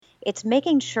It's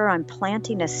making sure I'm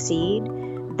planting a seed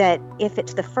that if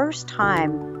it's the first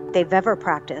time they've ever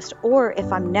practiced, or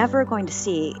if I'm never going to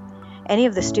see any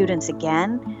of the students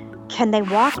again, can they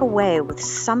walk away with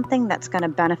something that's going to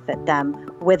benefit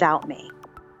them without me?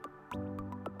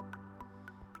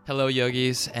 Hello,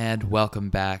 yogis, and welcome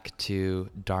back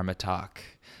to Dharma Talk.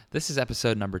 This is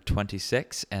episode number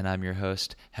 26, and I'm your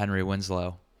host, Henry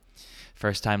Winslow.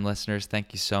 First-time listeners,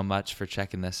 thank you so much for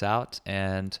checking this out,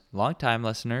 and long-time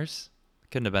listeners,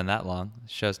 couldn't have been that long, the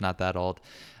show's not that old,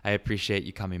 I appreciate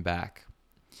you coming back.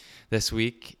 This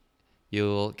week,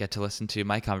 you'll get to listen to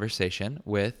my conversation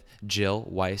with Jill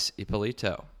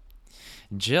Weiss-Ippolito.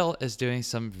 Jill is doing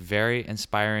some very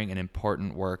inspiring and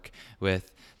important work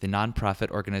with the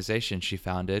nonprofit organization she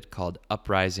founded called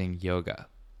Uprising Yoga.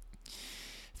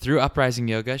 Through Uprising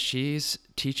Yoga, she's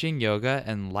teaching yoga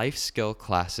and life skill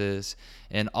classes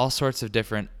in all sorts of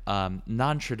different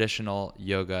non-traditional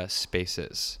yoga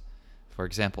spaces. For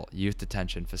example, youth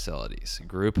detention facilities,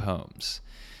 group homes,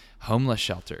 homeless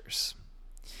shelters.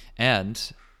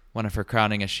 And one of her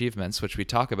crowning achievements, which we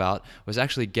talk about, was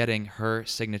actually getting her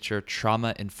signature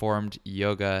trauma-informed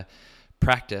yoga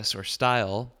practice or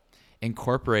style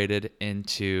incorporated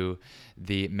into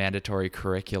the mandatory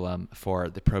curriculum for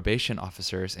the probation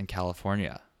officers in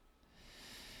California.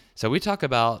 So we talk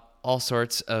about all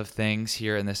sorts of things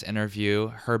here in this interview,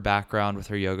 her background with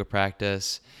her yoga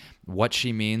practice, what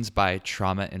she means by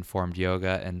trauma-informed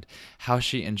yoga, and how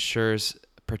she ensures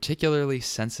particularly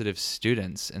sensitive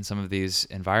students in some of these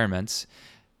environments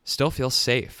still feel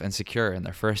safe and secure in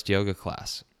their first yoga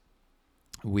class.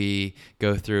 We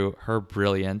go through her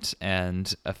brilliant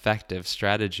and effective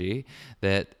strategy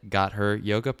that got her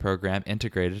yoga program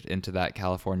integrated into that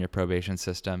California probation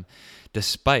system,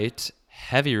 despite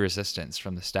heavy resistance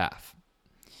from the staff.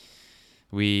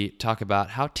 We talk about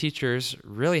how teachers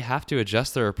really have to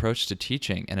adjust their approach to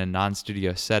teaching in a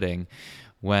non-studio setting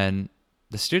when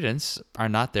the students are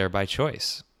not there by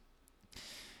choice.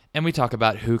 And we talk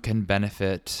about who can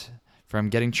benefit from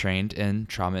getting trained in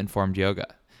trauma-informed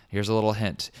yoga. Here's a little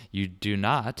hint. You do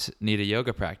not need a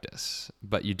yoga practice,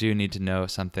 but you do need to know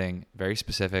something very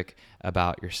specific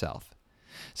about yourself.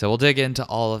 So we'll dig into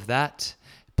all of that.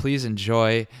 Please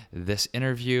enjoy this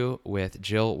interview with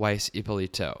Jill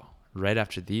Weiss-Ippolito right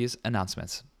after these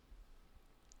announcements.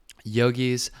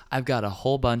 Yogis, I've got a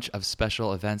whole bunch of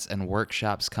special events and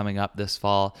workshops coming up this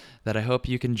fall that I hope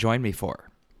you can join me for.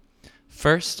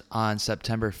 First, on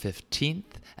September 15th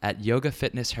at Yoga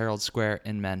Fitness Herald Square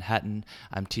in Manhattan,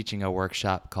 I'm teaching a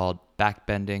workshop called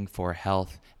Backbending for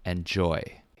Health and Joy.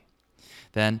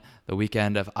 Then, the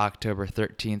weekend of October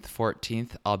 13th,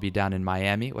 14th, I'll be down in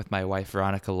Miami with my wife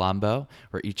Veronica Lambo.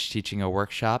 We're each teaching a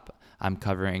workshop. I'm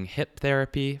covering hip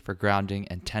therapy for grounding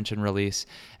and tension release,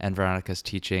 and Veronica's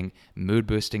teaching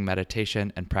mood-boosting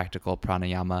meditation and practical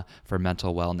pranayama for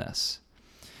mental wellness.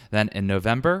 Then in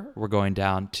November, we're going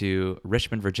down to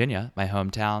Richmond, Virginia, my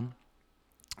hometown.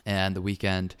 And the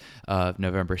weekend of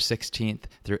November 16th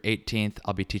through 18th,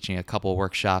 I'll be teaching a couple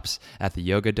workshops at the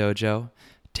Yoga Dojo,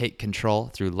 Take Control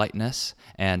Through Lightness,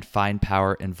 and Find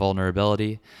Power in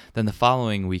Vulnerability. Then the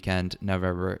following weekend,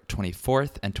 November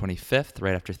 24th and 25th,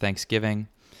 right after Thanksgiving,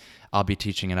 I'll be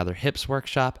teaching another hips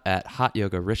workshop at Hot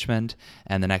Yoga Richmond,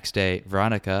 and the next day,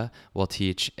 Veronica will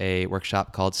teach a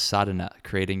workshop called Sadhana,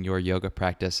 Creating Your Yoga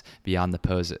Practice Beyond the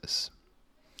Poses.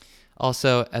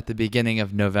 Also, at the beginning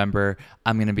of November,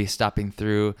 I'm going to be stopping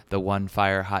through the One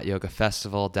Fire Hot Yoga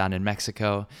Festival down in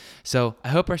Mexico, so I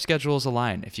hope our schedules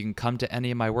align. If you can come to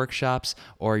any of my workshops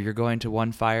or you're going to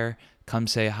One Fire, come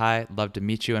say hi. Love to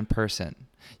meet you in person.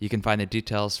 You can find the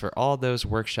details for all those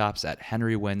workshops at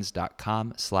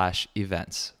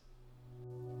henrywins.com/events.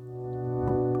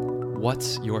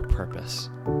 What's your purpose?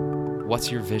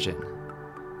 What's your vision?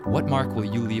 What mark will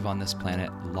you leave on this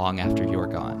planet long after you're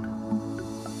gone?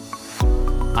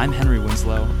 I'm Henry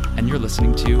Winslow, and you're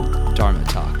listening to Dharma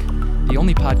Talk, the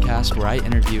only podcast where I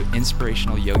interview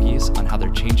inspirational yogis on how they're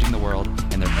changing the world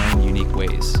in their own unique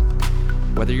ways.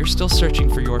 Whether you're still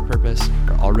searching for your purpose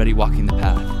or already walking the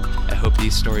path, I hope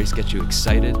these stories get you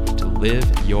excited to live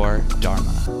your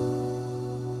Dharma.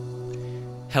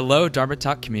 Hello, Dharma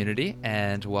Talk community,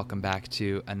 and welcome back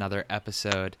to another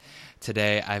episode.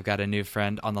 Today, I've got a new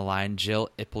friend on the line, Jill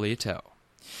Ippolito.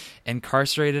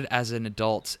 Incarcerated as an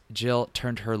adult, Jill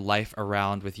turned her life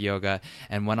around with yoga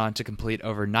and went on to complete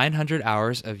over 900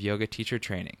 hours of yoga teacher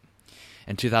training.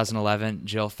 In 2011,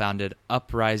 Jill founded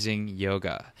Uprising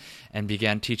Yoga and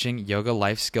began teaching yoga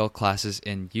life skill classes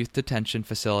in youth detention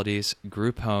facilities,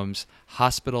 group homes,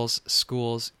 hospitals,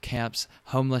 schools, camps,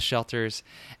 homeless shelters,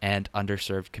 and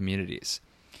underserved communities.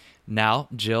 Now,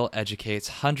 Jill educates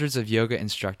hundreds of yoga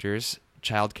instructors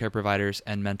childcare providers,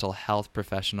 and mental health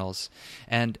professionals,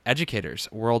 and educators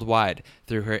worldwide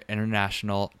through her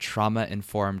international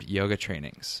trauma-informed yoga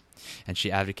trainings. And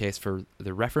she advocates for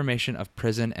the reformation of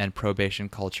prison and probation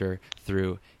culture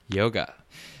through yoga.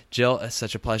 Jill, it's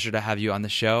such a pleasure to have you on the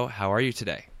show. How are you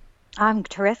today? I'm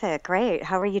terrific. Great.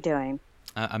 How are you doing?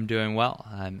 I'm doing well.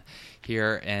 I'm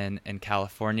here in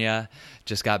California.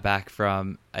 Just got back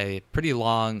from a pretty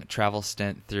long travel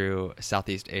stint through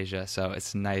Southeast Asia, so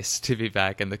it's nice to be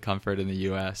back in the comfort in the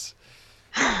U.S.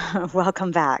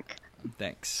 Welcome back.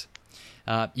 Thanks.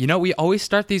 We always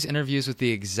start these interviews with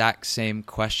the exact same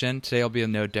question. Today will be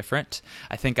no different.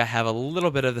 I think I have a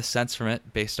little bit of the sense from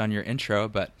it based on your intro,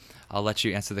 but I'll let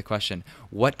you answer the question.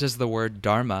 What does the word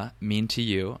Dharma mean to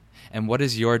you, and what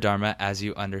is your Dharma as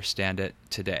you understand it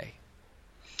today?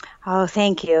 Oh,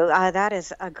 thank you. That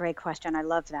is a great question. I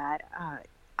love that.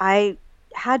 I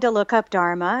had to look up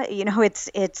Dharma.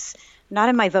 It's not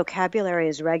in my vocabulary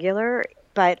as regular,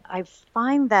 but I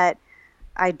find that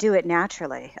I do it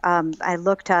naturally. I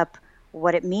looked up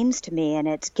what it means to me, and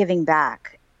it's giving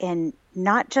back, and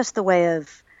not just the way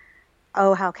of,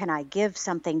 oh, how can I give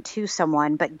something to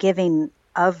someone, but giving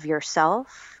of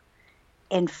yourself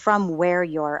and from where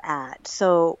you're at.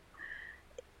 So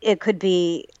it could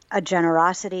be a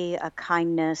generosity, a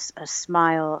kindness, a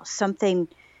smile, something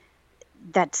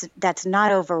that's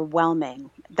not overwhelming.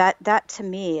 That to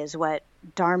me is what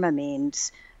Dharma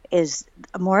means, is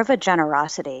more of a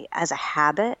generosity as a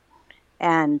habit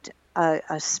and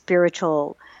a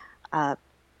spiritual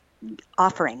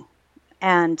offering.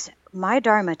 And my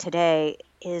Dharma today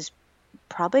is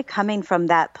probably coming from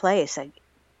that place.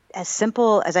 As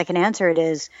simple as I can answer it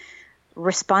is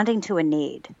responding to a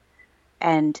need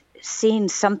and seeing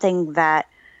something that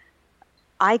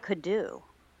I could do,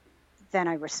 then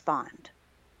I respond.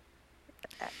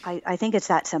 I think it's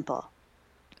that simple.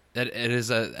 It is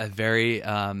a very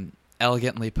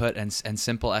elegantly put and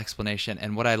simple explanation.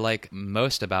 And what I like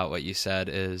most about what you said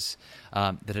is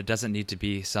that it doesn't need to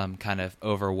be some kind of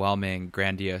overwhelming,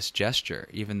 grandiose gesture.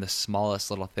 Even the smallest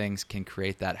little things can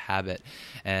create that habit.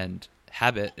 And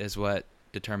habit is what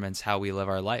determines how we live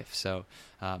our life. So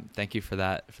thank you for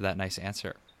that nice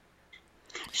answer.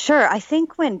 Sure. I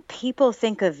think when people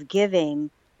think of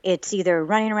giving, it's either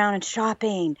running around and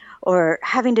shopping or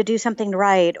having to do something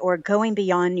right or going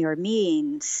beyond your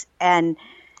means. And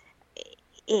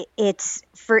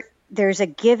there's a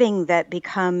giving that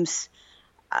becomes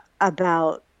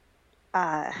about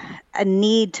a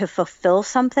need to fulfill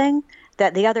something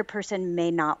that the other person may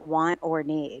not want or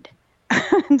need.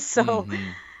 So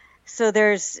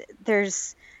there's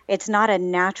it's not a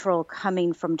natural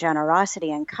coming from generosity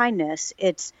and kindness.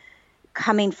 It's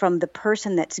coming from the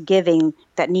person that's giving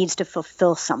that needs to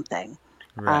fulfill something,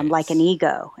 right. Like an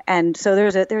ego. And so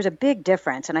there's a big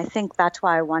difference. And I think that's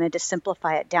why I wanted to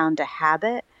simplify it down to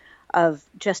habit of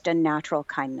just a natural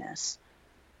kindness.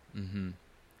 Mm-hmm.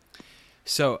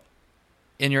 So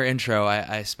in your intro,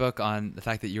 I spoke on the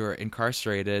fact that you were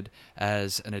incarcerated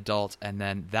as an adult, and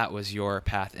then that was your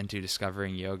path into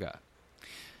discovering yoga.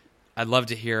 I'd love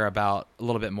to hear a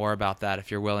little bit more about that,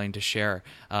 if you're willing to share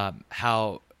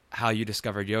how you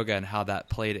discovered yoga and how that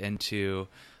played into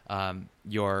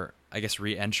your, I guess,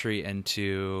 re-entry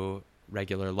into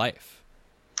regular life.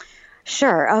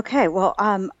 Sure. Okay. Well,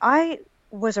 I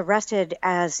was arrested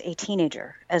as a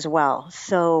teenager as well.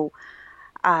 So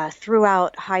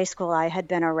throughout high school, I had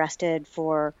been arrested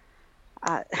for,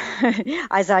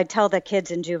 as I tell the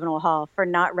kids in juvenile hall, for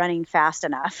not running fast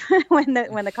enough when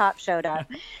the cops showed up.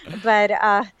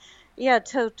 But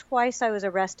so twice I was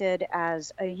arrested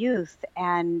as a youth,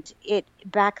 and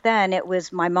back then it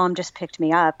was my mom just picked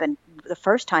me up, and the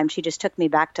first time she just took me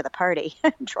back to the party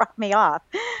and dropped me off.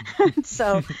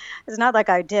 So it's not like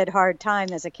I did hard time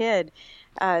as a kid.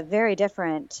 Very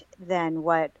different than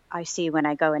what I see when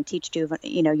I go and teach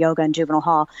yoga in juvenile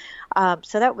hall.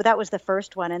 So that was the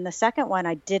first one, and the second one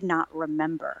I did not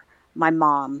remember my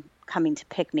mom coming to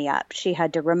pick me up. She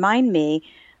had to remind me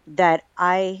that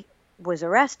I was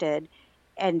arrested,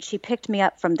 and she picked me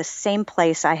up from the same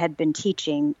place I had been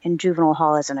teaching in juvenile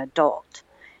hall as an adult.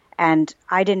 And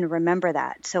I didn't remember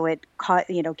that. So it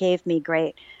gave me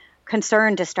great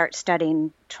concern to start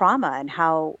studying trauma and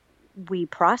how we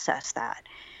process that.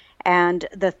 And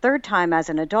the third time as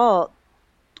an adult,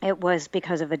 it was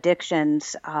because of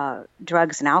addictions,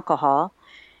 drugs and alcohol.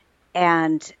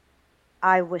 And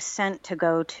I was sent to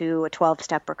go to a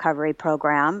 12-step recovery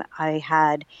program. I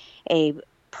had a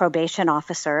probation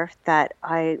officer that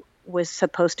I was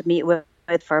supposed to meet with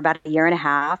for about a year and a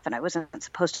half, and I wasn't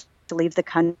supposed to leave the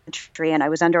country, and I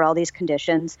was under all these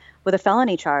conditions with a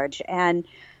felony charge. And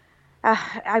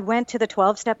I went to the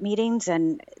 12-step meetings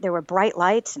and there were bright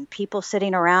lights and people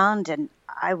sitting around, and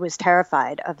I was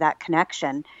terrified of that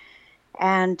connection.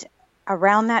 And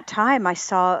around that time, I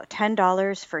saw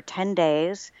 $10 for 10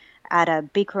 days at a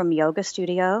Bikram yoga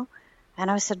studio. And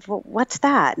I said, well, what's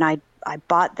that? And I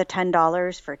bought the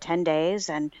 $10 for 10 days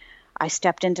and I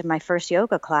stepped into my first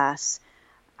yoga class.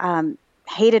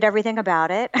 Hated everything about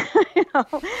it, you know,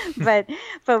 but,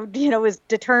 was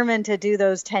determined to do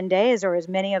those 10 days or as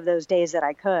many of those days that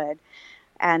I could.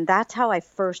 And that's how I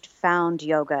first found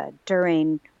yoga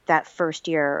during that first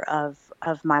year of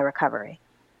my recovery.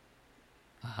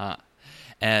 Uh-huh.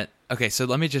 And okay, so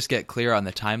let me just get clear on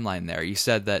the timeline there. You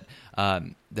said that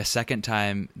the second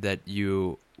time that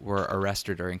you were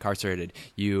arrested or incarcerated,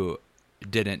 you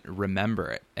didn't remember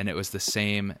it, and it was the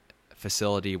same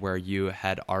facility where you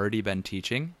had already been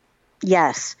teaching?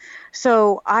 Yes.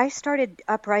 So I started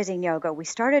Uprising Yoga. We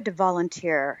started to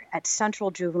volunteer at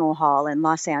Central Juvenile Hall in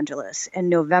Los Angeles in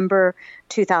November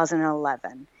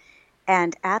 2011.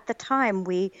 And at the time,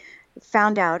 we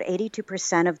found out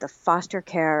 82% of the foster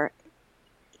care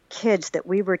kids that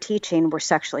we were teaching were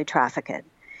sexually trafficked.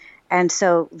 And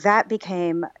so that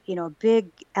became, a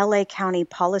big LA County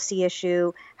policy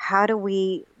issue. How do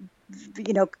we,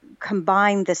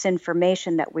 combine this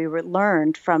information that we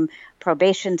learned from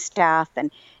probation staff? And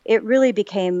it really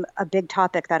became a big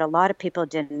topic that a lot of people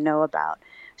didn't know about.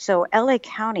 So LA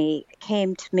County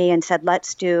came to me and said,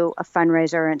 let's do a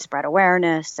fundraiser and spread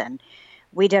awareness. And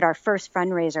we did our first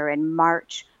fundraiser in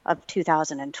March of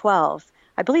 2012.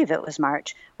 I believe it was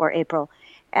March or April.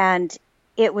 And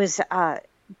it was a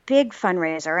big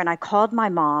fundraiser. And I called my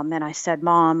mom and I said,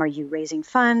 Mom, are you raising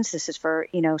funds? This is for,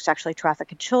 sexually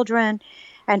trafficked children.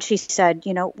 And she said,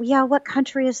 yeah, what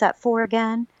country is that for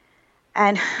again?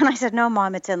 And I said, no,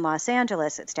 Mom, it's in Los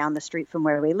Angeles. It's down the street from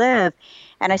where we live.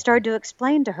 And I started to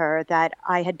explain to her that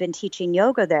I had been teaching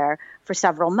yoga there for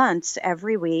several months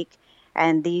every week.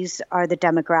 And these are the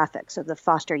demographics of the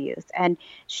foster youth. And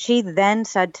she then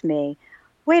said to me,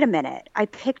 wait a minute, I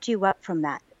picked you up from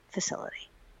that facility.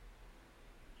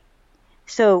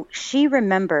 So she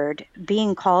remembered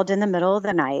being called in the middle of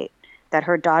the night that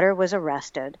her daughter was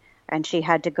arrested and she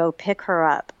had to go pick her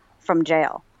up from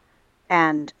jail.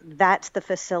 And that's the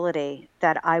facility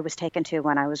that I was taken to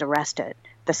when I was arrested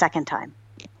the second time.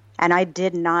 And I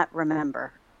did not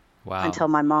remember. Wow. Until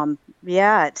my mom,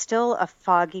 it's still a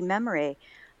foggy memory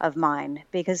of mine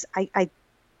because I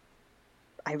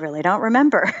really don't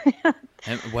remember.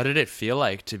 And what did it feel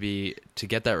like to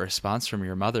get that response from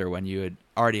your mother when you had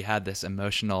already had this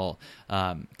emotional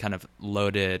kind of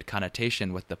loaded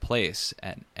connotation with the place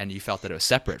and you felt that it was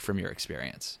separate from your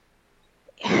experience?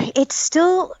 It's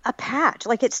still a patch.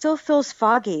 Like it still feels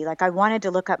foggy. Like I wanted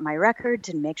to look up my records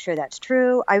and make sure that's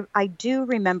true. I do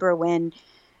remember when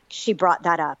she brought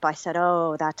that up. I said,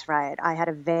 oh, that's right. I had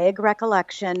a vague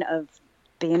recollection of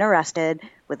being arrested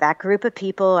with that group of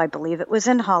people. I believe it was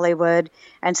in Hollywood.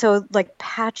 And so like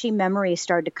patchy memories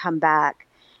started to come back.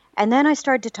 And then I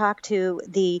started to talk to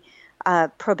the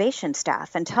probation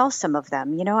staff and tell some of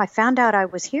them, I found out I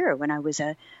was here when I was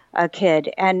a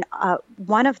kid. And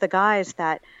one of the guys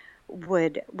that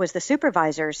was the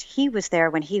supervisors, he was there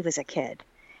when he was a kid.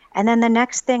 And then the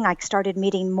next thing, I started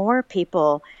meeting more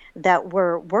people that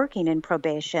were working in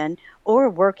probation or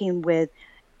working with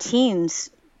teens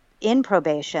in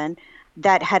probation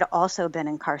that had also been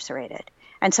incarcerated.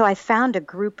 And so I found a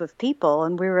group of people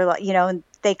and we were like, and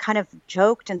they kind of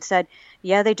joked and said,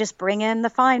 yeah, they just bring in the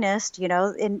finest,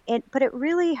 but it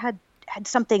really had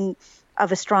something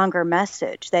of a stronger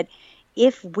message that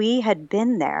if we had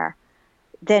been there,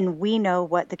 then we know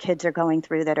what the kids are going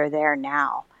through that are there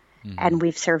now. Mm-hmm. And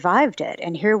we've survived it.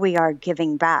 And here we are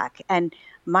giving back. And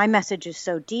my message is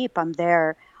so deep. I'm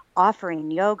there offering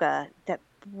yoga that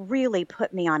really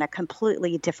put me on a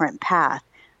completely different path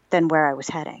than where I was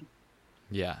heading.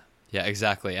 Yeah,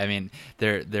 exactly. I mean,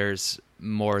 there's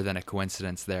more than a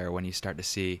coincidence there when you start to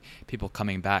see people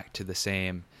coming back to the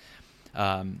same,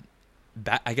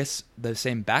 I guess the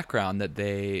same background that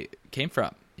they came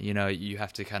from. You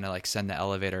have to kind of like send the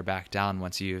elevator back down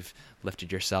once you've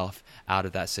lifted yourself out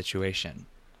of that situation.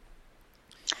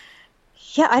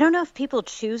 Yeah, I don't know if people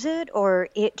choose it or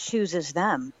it chooses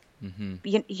them.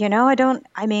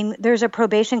 Mm-hmm. There's a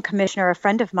probation commissioner, a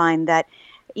friend of mine that,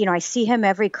 I see him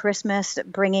every Christmas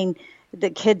bringing the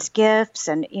kids gifts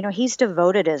and, he's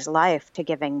devoted his life to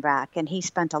giving back and he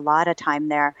spent a lot of time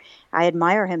there. I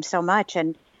admire him so much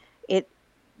and it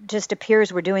just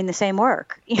appears we're doing the same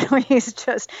work. He's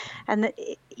just, and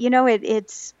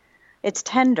it's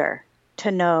tender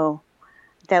to know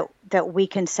that we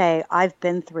can say, I've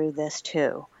been through this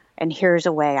too. and here's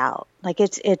a way out. Like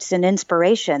it's an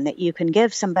inspiration that you can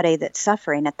give somebody that's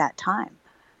suffering at that time.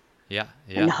 Yeah.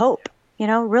 And hope,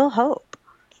 real hope.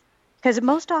 Because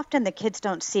most often the kids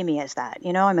don't see me as that.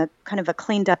 I'm a kind of a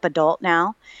cleaned up adult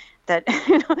now that,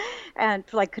 and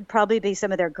like could probably be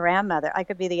some of their grandmother. I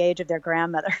could be the age of their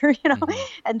grandmother, Mm-hmm.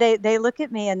 and they look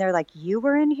at me and they're like, you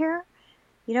were in here,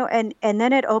 and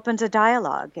then it opens a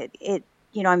dialogue.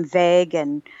 I'm vague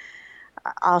and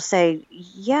I'll say,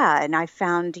 yeah, and I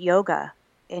found yoga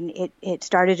and it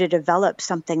started to develop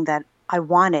something that I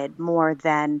wanted more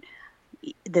than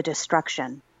the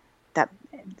destruction, that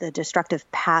the destructive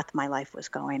path my life was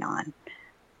going on.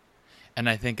 And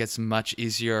I think it's much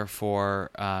easier for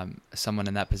someone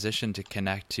in that position to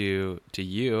connect to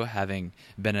you, having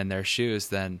been in their shoes,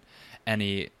 than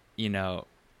any,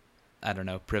 I don't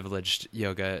know, privileged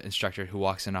yoga instructor who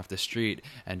walks in off the street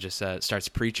and just starts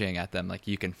preaching at them like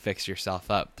you can fix yourself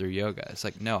up through yoga. It's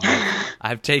like, no,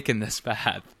 I've taken this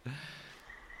path.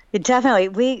 Definitely.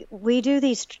 We do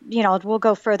these, we'll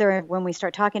go further when we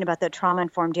start talking about the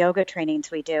trauma-informed yoga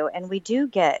trainings we do. And we do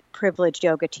get privileged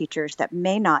yoga teachers that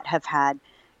may not have had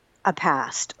a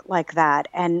past like that.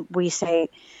 And we say,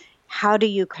 how do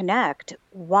you connect?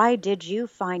 Why did you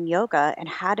find yoga and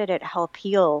how did it help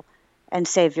heal and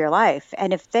save your life?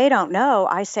 And if they don't know,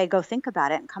 I say, go think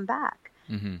about it and come back.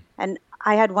 Mm-hmm. And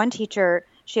I had one teacher,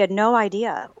 she had no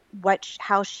idea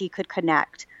how she could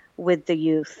connect with the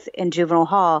youth in juvenile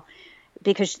hall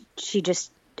because she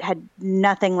just had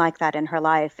nothing like that in her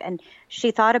life. And she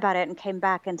thought about it and came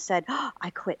back and said, oh, I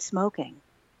quit smoking.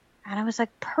 And I was like,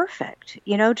 perfect.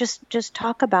 Just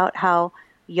talk about how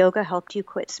yoga helped you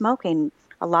quit smoking.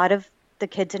 A lot of the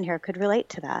kids in here could relate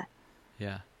to that.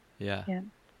 Yeah.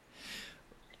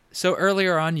 So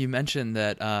earlier on, you mentioned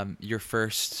that your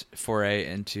first foray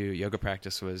into yoga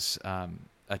practice was a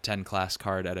 10-class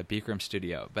card at a Bikram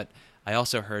studio. But I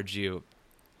also heard you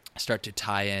start to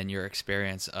tie in your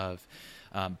experience of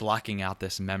blocking out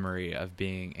this memory of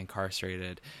being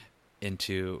incarcerated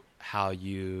into how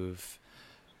you've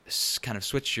kind of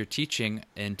switched your teaching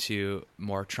into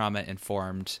more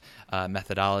trauma-informed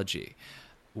methodology.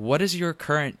 What does your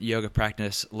current yoga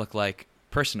practice look like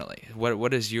personally?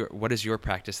 What is your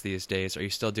practice these days? Are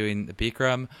you still doing the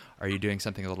Bikram? Are you doing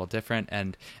something a little different?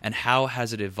 And how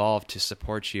has it evolved to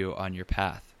support you on your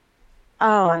path?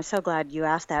 Oh, I'm so glad you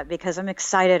asked that because I'm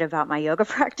excited about my yoga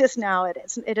practice now.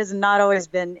 It has not always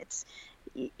been,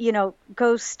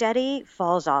 go steady,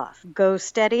 falls off, go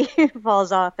steady,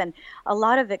 falls off. And a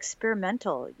lot of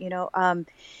experimental,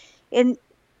 in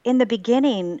the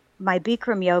beginning, my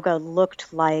Bikram yoga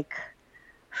looked like,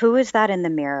 who is that in the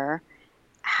mirror?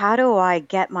 How do I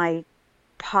get my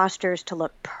postures to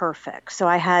look perfect? So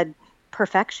I had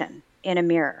perfection in a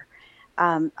mirror.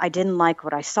 I didn't like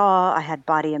what I saw. I had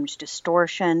body image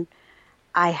distortion.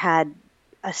 I had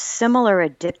a similar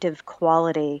addictive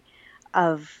quality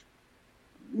of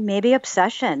maybe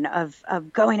obsession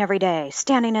of going every day,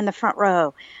 standing in the front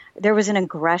row. There was an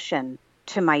aggression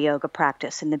to my yoga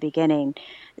practice in the beginning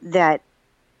that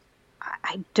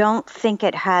I don't think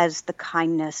it has the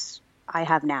kindness I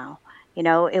have now.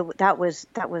 That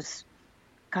was,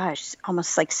 gosh,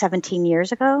 almost like 17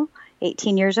 years ago,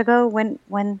 18 years ago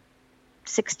when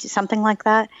 60, something like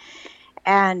that.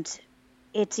 And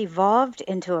it's evolved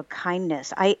into a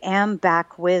kindness. I am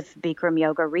back with Bikram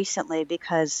yoga recently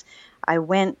because I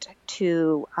went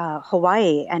to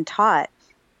Hawaii and taught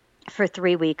for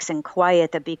 3 weeks in Kauai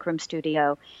at the Bikram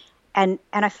studio. And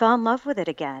I fell in love with it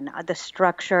again. The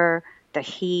structure, the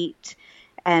heat.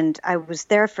 And I was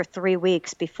there for 3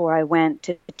 weeks before I went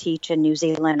to teach in New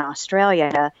Zealand and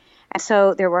Australia. And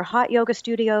so there were hot yoga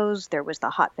studios, there was the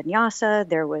hot vinyasa,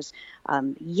 there was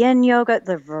yin yoga.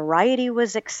 The variety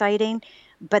was exciting,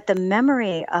 but the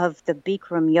memory of the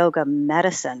Bikram yoga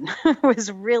medicine was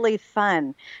really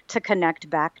fun to connect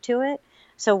back to it.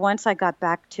 So once I got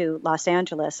back to Los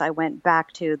Angeles, I went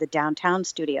back to the downtown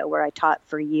studio where I taught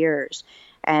for years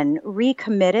and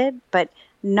recommitted, but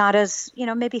not as,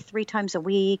 maybe 3 times a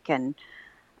week. And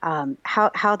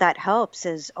how that helps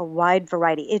is a wide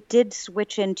variety. It did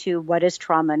switch into what is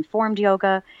trauma-informed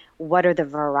yoga, what are the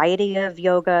variety of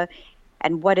yoga,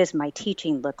 and what does my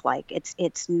teaching look like.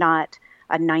 It's not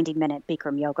a 90-minute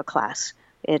Bikram yoga class.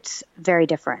 It's very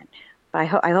different. But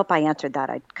I hope I answered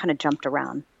that. I kind of jumped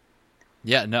around.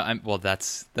 Yeah, no, well,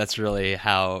 that's really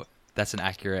that's an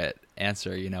accurate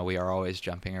answer. We are always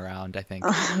jumping around, I think,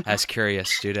 as curious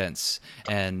students.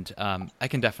 And I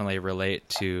can definitely relate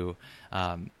to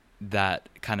that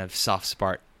kind of soft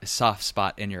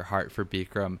spot in your heart for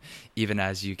Bikram, even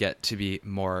as you get to be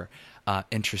more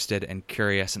interested and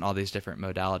curious in all these different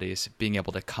modalities, being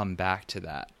able to come back to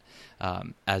that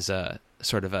as a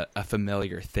sort of a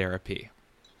familiar therapy.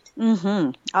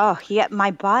 Oh, yeah,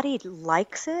 my body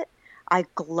likes it. I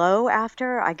glow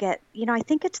after. I get, I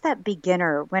think it's that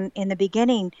beginner when in the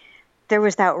beginning there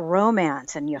was that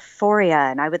romance and euphoria,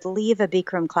 and I would leave a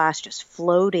Bikram class just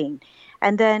floating.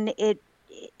 And then I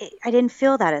didn't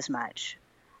feel that as much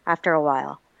after a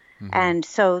while. Hmm. And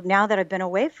so now that I've been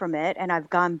away from it and I've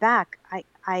gone back,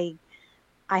 I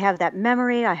have that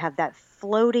memory, I have that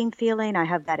floating feeling, I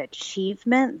have that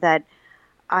achievement that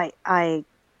I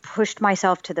pushed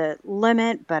myself to the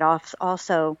limit, but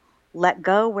also let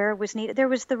go where it was needed. There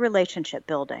was the relationship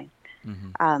building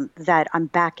Hmm. that I'm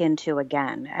back into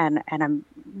again, and I'm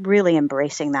really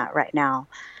embracing that right now.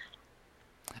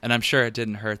 And I'm sure it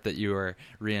didn't hurt that you were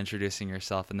reintroducing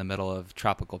yourself in the middle of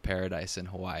tropical paradise in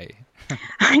Hawaii.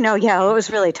 I know, yeah, it was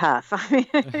really tough. I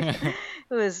mean,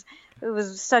 was it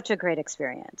was such a great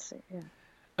experience. Yeah.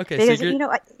 Okay, so Because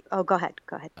you're oh, go ahead,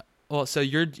 go ahead. well, so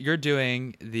you're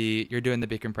doing the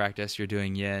Bikram practice, you're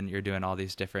doing Yin, you're doing all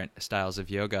these different styles of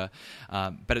yoga,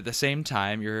 but at the same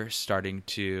time, you're starting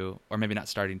to, or maybe not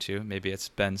starting to, maybe it's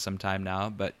been some time now,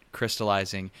 but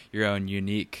crystallizing your own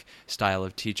unique style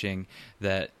of teaching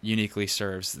that uniquely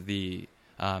serves the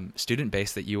student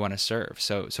base that you want to serve.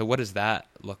 So what does that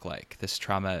look like? This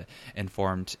trauma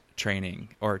informed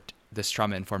training, or this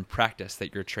trauma informed practice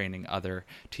that you're training other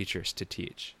teachers to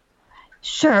teach.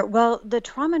 Sure. Well, the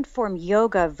trauma-informed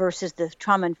yoga versus the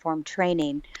trauma-informed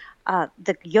training,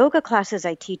 the yoga classes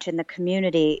I teach in the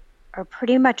community are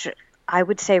pretty much, I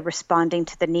would say, responding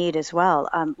to the need as well.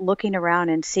 Looking around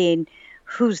and seeing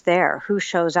who's there, who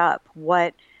shows up,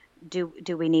 what do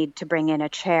we need to bring in a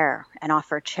chair and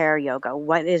offer chair yoga?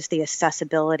 What is the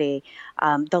accessibility,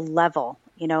 the level,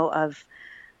 of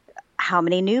how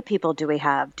many new people do we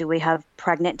have? Do we have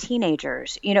pregnant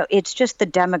teenagers? It's just the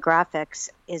demographics.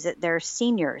 Is it they're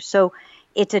seniors? So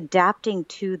it's adapting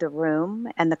to the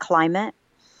room and the climate.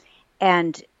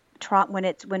 And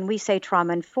when we say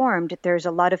trauma informed, there's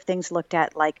a lot of things looked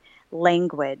at like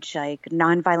language, like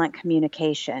nonviolent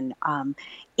communication,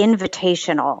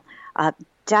 invitational,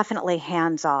 definitely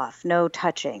hands off, no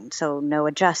touching, so no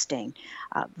adjusting,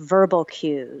 verbal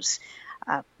cues,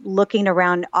 looking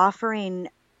around, offering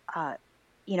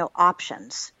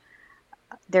options.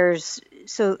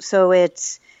 So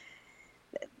it's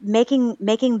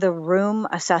making the room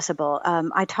accessible.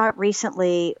 I taught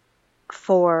recently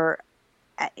for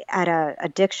at a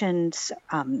addictions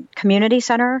community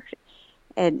center,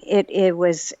 and it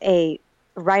was a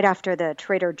right after the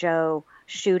Trader Joe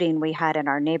shooting we had in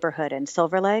our neighborhood in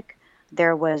Silver Lake.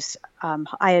 There was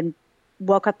I had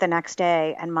woke up the next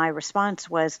day and my response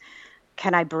was,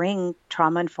 can I bring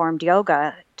trauma-informed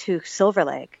yoga to Silver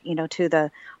Lake, to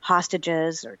the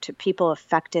hostages or to people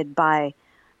affected by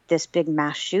this big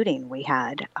mass shooting we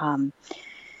had?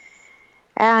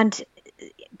 And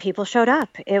people showed up.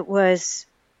 It was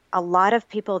a lot of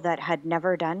people that had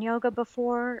never done yoga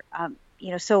before.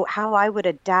 So how I would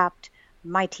adapt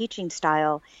my teaching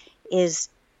style is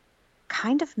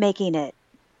kind of making it,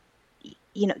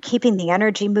 keeping the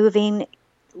energy moving,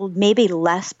 maybe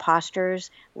less postures,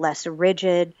 less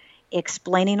rigid,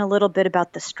 explaining a little bit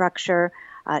about the structure,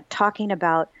 talking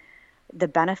about the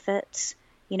benefits,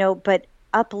 but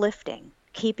uplifting,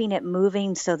 keeping it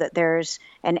moving so that there's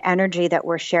an energy that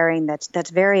we're sharing that's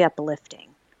very uplifting,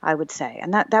 I would say.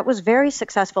 And that was very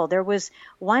successful. There was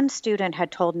one student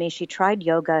had told me she tried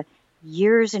yoga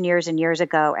years and years and years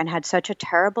ago and had such a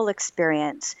terrible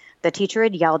experience. The teacher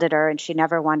had yelled at her and she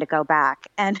never wanted to go back.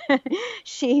 And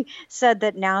she said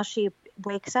that now she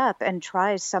wakes up and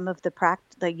tries some of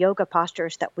the yoga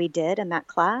postures that we did in that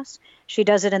class. She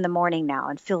does it in the morning now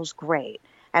and feels great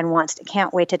and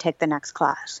can't wait to take the next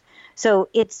class. So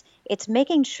it's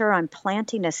making sure I'm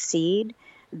planting a seed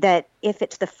that if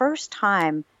it's the first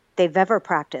time they've ever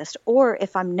practiced, or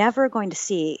if I'm never going to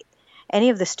see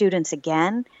any of the students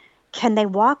again, can they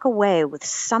walk away with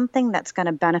something that's going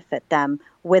to benefit them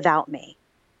without me?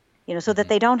 So that Hmm.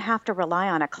 they don't have to rely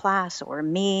on a class or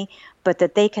me, but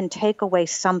that they can take away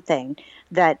something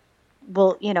that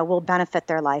will benefit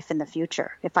their life in the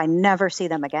future if I never see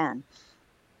them again.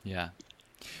 Yeah.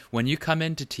 When you come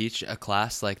in to teach a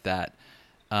class like that,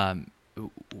 um,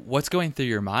 what's going through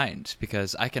your mind?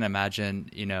 Because I can imagine,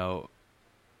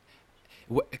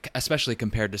 especially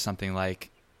compared to something like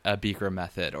a Bikram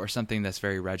method or something that's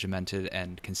very regimented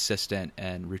and consistent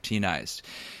and routinized,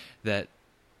 that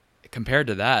compared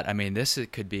to that, I mean,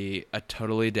 could be a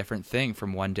totally different thing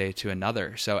from one day to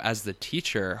another. So as the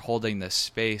teacher holding this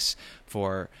space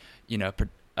for,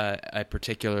 a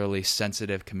particularly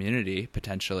sensitive community,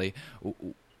 potentially,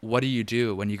 what do you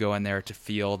do when you go in there to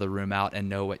feel the room out and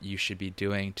know what you should be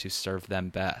doing to serve them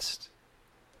best?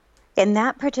 In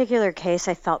that particular case,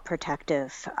 I felt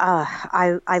protective.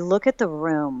 I look at the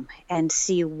room and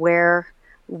see where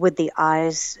would the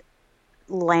eyes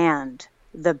land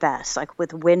the best, like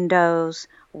with windows,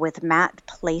 with mat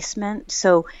placement.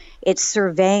 So it's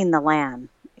surveying the land,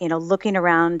 looking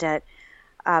around at,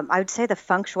 I would say the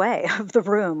feng shui of the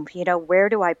room. Where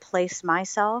do I place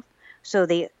myself so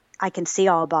I can see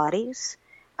all bodies?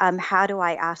 How do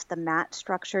I ask the mat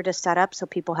structure to set up so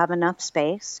people have enough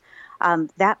space?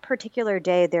 That particular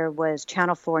day, there was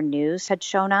Channel 4 News had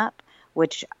shown up,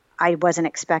 which I wasn't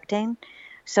expecting.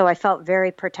 So I felt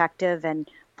very protective and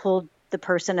pulled the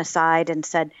person aside and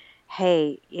said,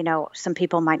 hey, some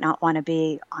people might not want to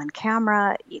be on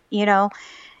camera.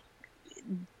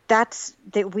 That's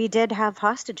that we did have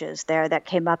hostages there that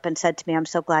came up and said to me, I'm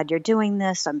so glad you're doing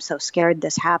this. I'm so scared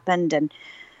this happened. And,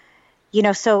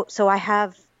 so I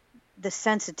have the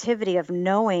sensitivity of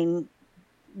knowing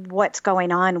what's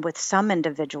going on with some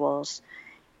individuals,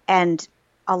 and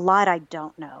a lot I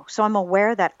don't know. So I'm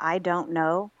aware that I don't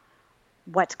know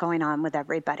what's going on with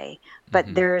everybody,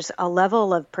 but there's a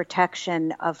level of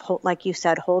protection of, like you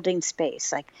said, holding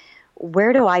space. Like,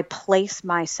 where do I place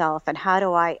myself and how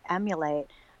do I emulate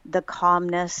the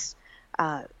calmness,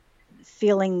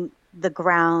 feeling the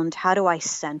ground? How do I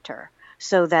center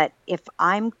so that if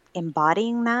I'm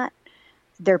embodying that,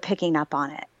 they're picking up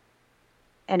on it?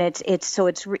 And it's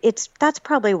that's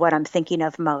probably what I'm thinking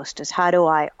of most, is how do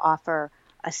I offer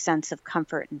a sense of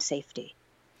comfort and safety,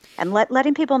 and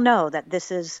letting people know that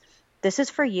this is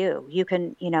for you. You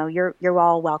can, you're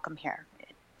all welcome here.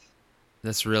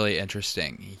 That's really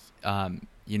interesting.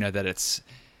 That it's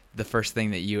the first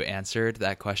thing that you answered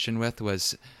that question with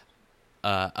was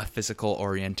a physical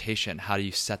orientation. How do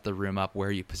you set the room up?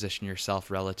 Where you position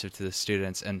yourself relative to the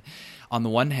students? And on the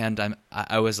one hand,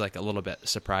 I was like a little bit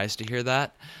surprised to hear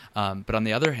that, but on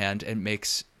the other hand, it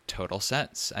makes total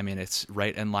sense. I mean, it's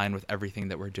right in line with everything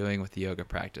that we're doing with the yoga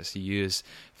practice. You use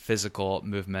physical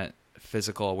movement,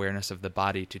 physical awareness of the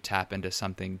body to tap into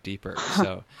something deeper.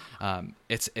 So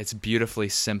it's beautifully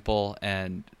simple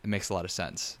and it makes a lot of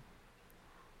sense.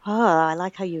 Oh, I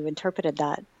like how you interpreted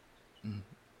that.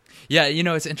 Yeah,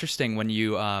 it's interesting when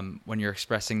you're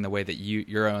expressing the way that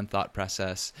your own thought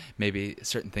process, maybe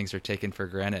certain things are taken for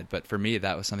granted. But for me,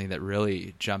 that was something that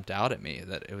really jumped out at me,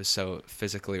 that it was so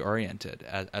physically oriented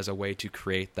as a way to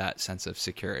create that sense of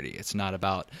security. It's not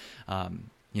about,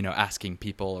 asking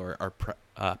people or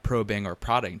probing or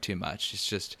prodding too much. It's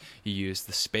just you use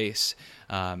the space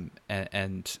and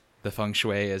the feng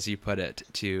shui, as you put it,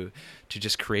 to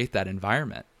just create that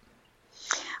environment.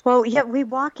 Well, yeah, we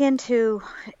walk into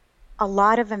a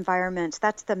lot of environments.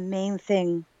 That's the main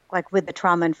thing, like with the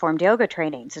trauma-informed yoga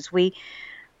trainings, is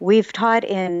we've taught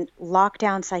in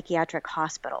lockdown psychiatric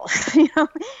hospitals,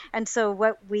 and so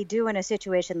what we do in a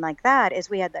situation like that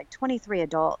is we had like 23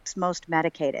 adults, most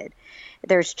medicated.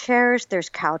 There's chairs, there's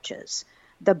couches.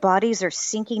 The bodies are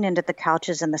sinking into the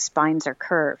couches and the spines are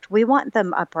curved. We want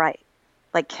them upright.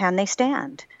 Like, can they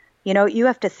stand? You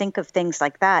have to think of things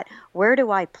like that. Where do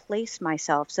I place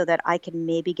myself so that I can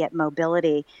maybe get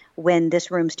mobility when this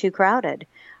room's too crowded?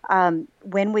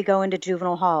 When we go into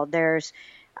juvenile hall, there's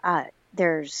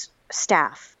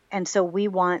staff. And so we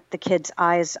want the kids'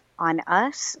 eyes on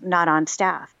us, not on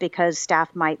staff, because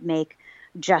staff might make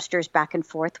gestures back and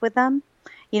forth with them.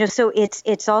 So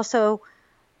it's also,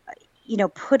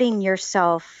 putting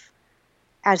yourself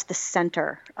as the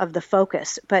center of the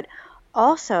focus. But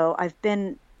also, I've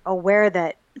been aware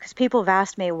that, because people have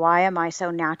asked me, why am I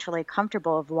so naturally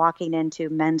comfortable of walking into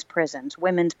men's prisons,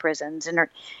 women's prisons, and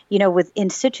in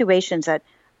situations that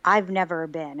I've never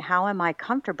been, how am I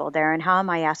comfortable there, and how am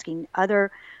I asking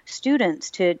other students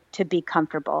to be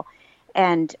comfortable?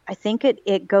 And I think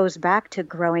it goes back to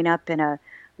growing up in a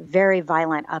very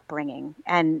violent upbringing,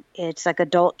 and it's like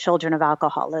adult children of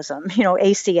alcoholism,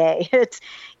 ACA. It's,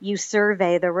 you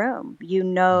survey the room,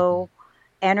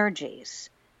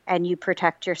 energies, and you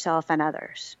protect yourself and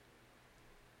others.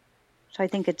 So I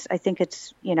think it's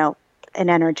an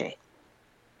energy.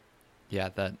 Yeah,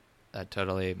 that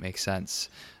totally makes sense.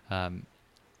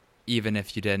 Even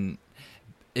if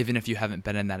you haven't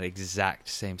been in that exact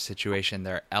same situation,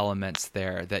 there are elements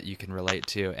there that you can relate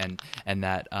to, and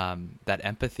that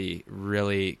empathy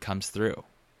really comes through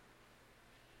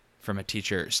from a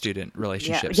teacher-student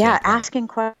relationship. Yeah, asking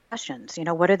questions.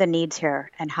 What are the needs here,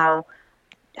 and how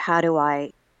do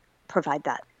I provide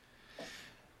that?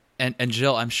 And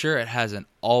Jill, I'm sure it hasn't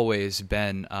always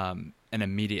been an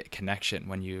immediate connection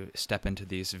when you step into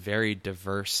these very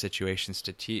diverse situations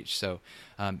to teach. So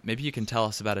maybe you can tell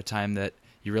us about a time that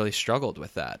you really struggled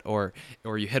with that, or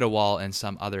you hit a wall in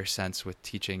some other sense with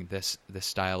teaching this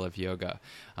style of yoga.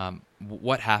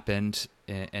 What happened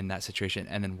in that situation,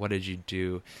 and then what did you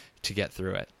do to get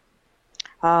through it?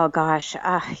 Oh gosh,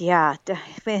 yeah.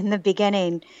 In the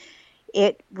beginning,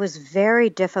 it was very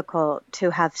difficult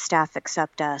to have staff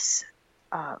accept us.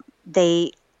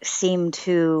 They seemed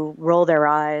to roll their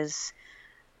eyes,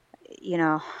 you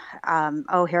know,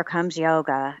 oh, here comes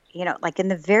yoga. Like in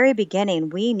the very beginning,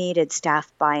 we needed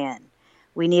staff buy-in.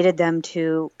 We needed them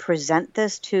to present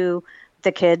this to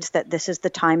the kids that this is the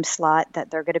time slot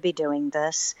that they're going to be doing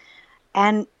this.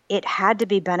 And it had to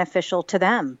be beneficial to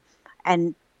them.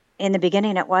 And in the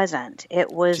beginning, it wasn't.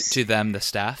 It was, To them, the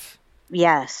staff?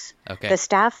 yes. Okay. The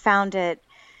staff found it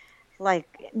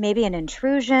like maybe an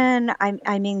intrusion.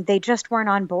 I mean, they just weren't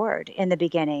on board in the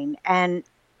beginning. And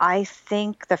I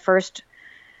think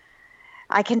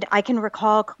I can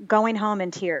recall going home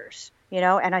in tears,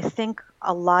 and I think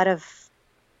a lot of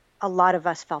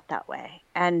us felt that way.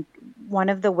 And one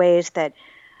of the ways that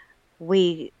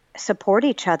we support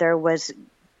each other was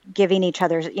giving each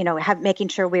other, making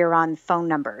sure we were on phone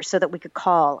numbers so that we could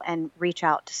call and reach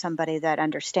out to somebody that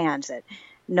understands it,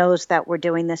 knows that we're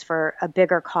doing this for a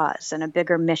bigger cause and a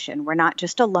bigger mission. We're not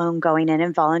just alone going in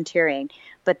and volunteering,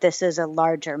 but this is a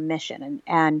larger mission,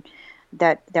 and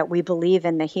that we believe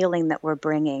in the healing that we're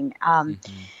bringing.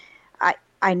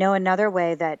 I know another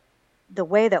way that the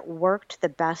way that worked the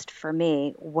best for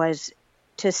me was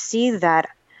to see that,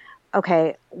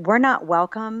 okay, we're not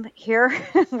welcome here.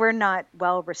 We're not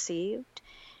well received.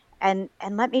 And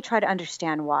let me try to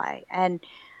understand why. And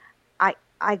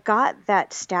I got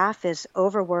that staff is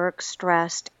overworked,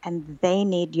 stressed, and they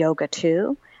need yoga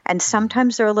too. And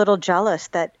sometimes they're a little jealous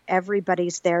that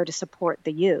everybody's there to support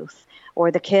the youth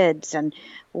or the kids. And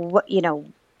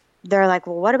they're like,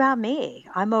 well, what about me?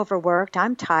 I'm overworked.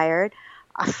 I'm tired.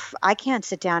 I can't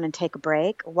sit down and take a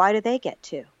break. Why do they get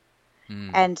to?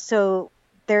 And so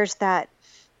there's that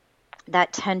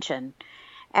tension.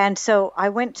 And so I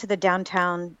went to the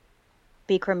downtown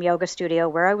Bikram Yoga Studio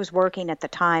where I was working at the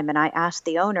time, and I asked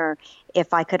the owner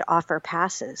if I could offer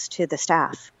passes to the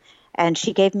staff. And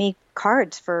she gave me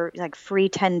cards for like free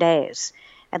 10 days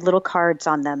and little cards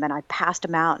on them. And I passed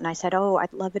them out and I said, oh,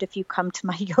 I'd love it if you come to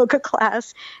my yoga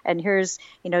class. And here's,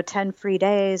 10 free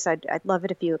days. I'd love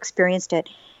it if you experienced it.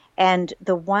 And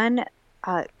the one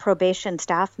probation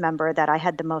staff member that I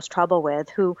had the most trouble with,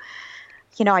 who,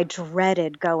 I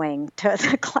dreaded going to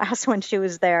the class when she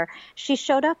was there, she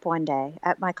showed up one day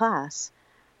at my class.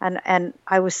 And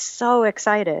I was so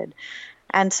excited.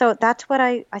 And so that's what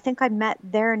I think I met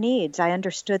their needs. I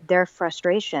understood their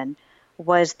frustration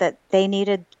was that they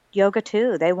needed yoga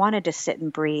too. They wanted to sit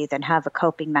and breathe and have a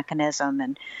coping mechanism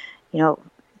and,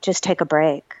 just take a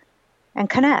break and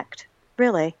connect,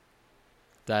 really.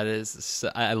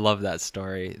 I love that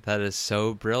story. That is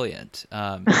so brilliant.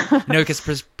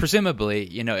 Because presumably,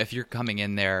 if you're coming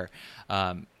in there,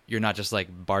 you're not just like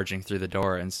barging through the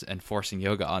door and forcing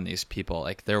yoga on these people.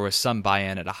 Like there was some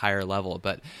buy-in at a higher level,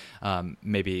 but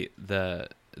maybe the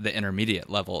intermediate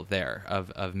level there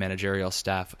of managerial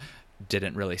staff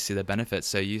didn't really see the benefits.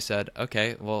 So you said,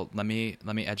 okay, well, let me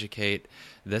educate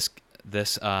this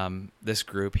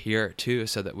group here too,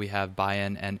 so that we have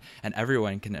buy-in and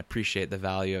everyone can appreciate the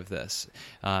value of this.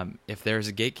 If there's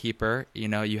a gatekeeper,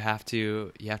 you have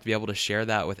to be able to share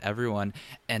that with everyone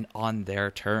and on their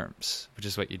terms, which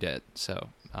is what you did. So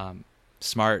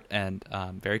smart and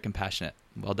very compassionate.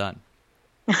 Well done.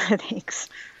 Thanks.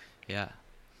 Yeah.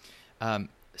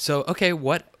 So, okay,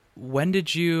 when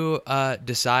did you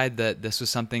decide that this was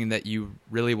something that you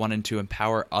really wanted to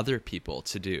empower other people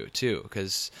to do too?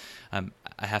 Because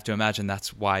I have to imagine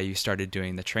that's why you started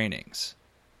doing the trainings.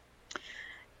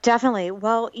 Definitely.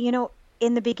 Well,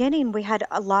 in the beginning, we had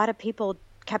a lot of people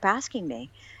kept asking me,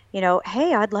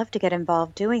 hey, I'd love to get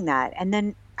involved doing that. And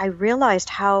then I realized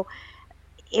how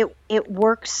it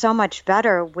works so much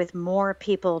better with more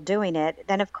people doing it.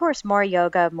 Then, of course, more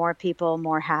yoga, more people,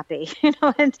 more happy,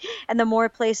 and the more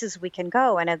places we can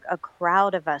go. And a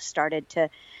crowd of us started to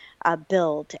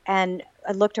build. And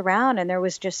I looked around and there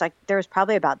was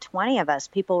probably about 20 of us.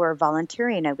 People were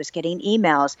volunteering. I was getting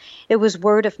emails. It was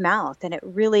word of mouth. And it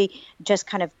really just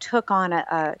kind of took on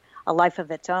a life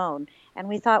of its own. And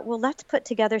we thought, well, let's put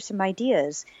together some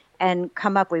ideas and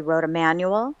come up. We wrote a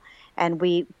manual. And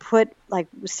we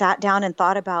sat down and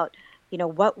thought about,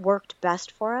 what worked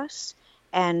best for us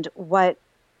and what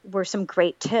were some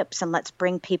great tips, and let's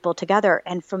bring people together.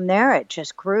 And from there, it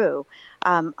just grew.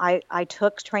 I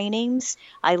took trainings.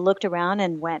 I looked around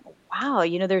and went, wow,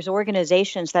 there's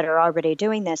organizations that are already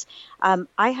doing this.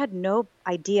 I had no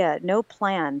idea, no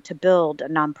plan to build a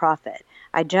nonprofit.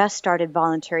 I just started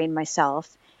volunteering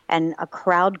myself, and a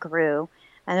crowd grew.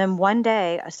 And then one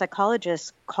day, a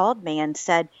psychologist called me and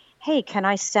said, "Hey, can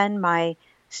I send my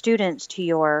students to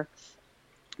your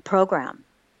program?"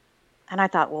 And I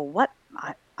thought, well, what?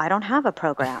 I don't have a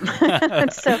program.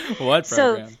 so, What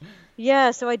so program?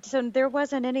 yeah, so there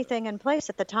wasn't anything in place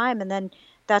at the time. And then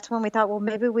that's when we thought, well,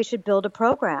 maybe we should build a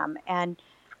program and,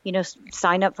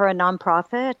 sign up for a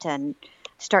nonprofit and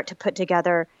start to put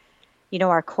together,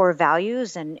 our core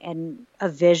values and a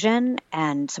vision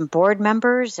and some board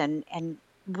members. And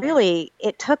really,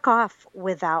 it took off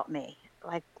without me.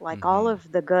 Like all Mm-hmm.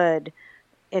 of the good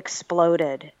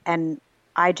exploded, and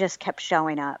I just kept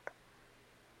showing up.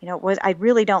 I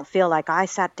really don't feel like I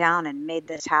sat down and made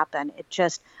this happen. It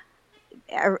just,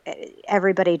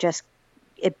 everybody just,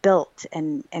 it built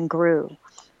and grew.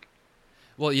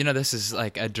 Well, this is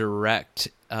like a direct,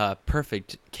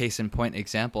 perfect case in point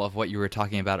example of what you were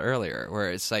talking about earlier, where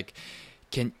it's like,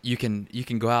 you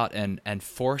can go out and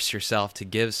force yourself to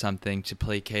give something to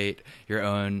placate your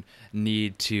own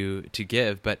need to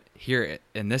give, but here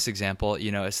in this example,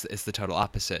 it's the total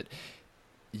opposite.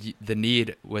 The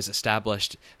need was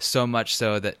established so much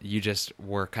so that you just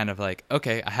were kind of like,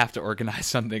 okay, I have to organize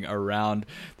something around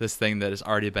this thing that has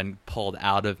already been pulled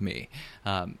out of me.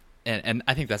 And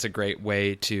I think that's a great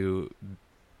way to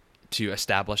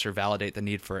establish or validate the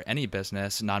need for any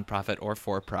business, nonprofit or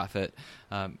for-profit,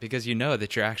 because you know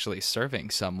that you're actually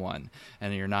serving someone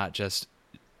and you're not just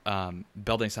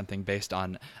building something based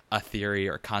on a theory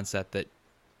or concept that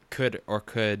could or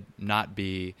could not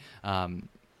be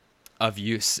of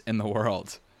use in the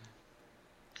world.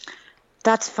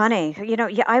 That's funny.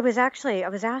 Yeah, I was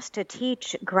asked to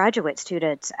teach graduate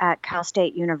students at Cal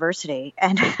State University,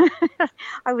 and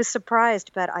I was surprised,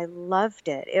 but I loved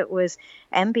it. It was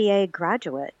MBA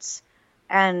graduates.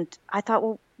 And I thought,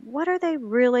 well, what are they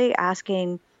really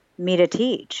asking me to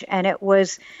teach? And it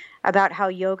was about how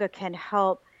yoga can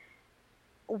help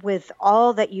with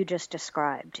all that you just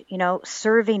described,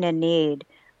 serving a need,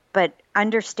 but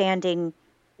understanding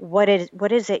what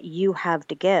is it you have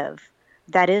to give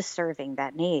that is serving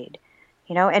that need,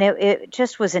 and it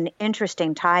just was an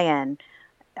interesting tie-in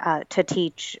to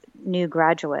teach new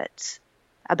graduates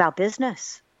about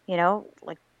business,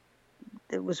 like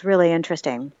it was really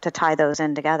interesting to tie those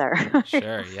in together.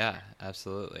 Sure. Yeah,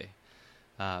 absolutely.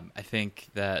 I think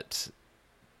that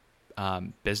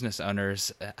business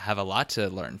owners have a lot to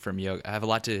learn from yoga, have a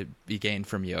lot to be gained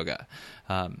from yoga.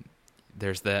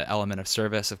 There's the element of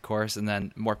service, of course, and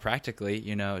then more practically,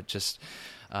 just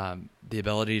the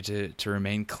ability to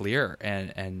remain clear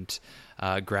and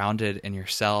grounded in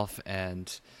yourself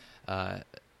and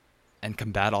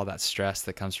combat all that stress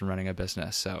that comes from running a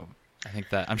business. So I think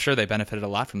that I'm sure they benefited a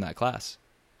lot from that class.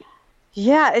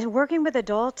 Yeah, working with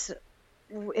adults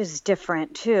is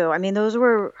different too. I mean, those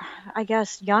were, I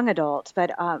guess, young adults,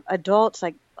 but adults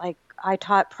like I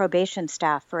taught probation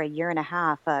staff for a year and a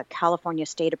half, a California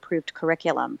state approved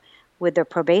curriculum with their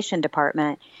probation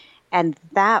department. And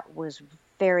that was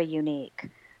very unique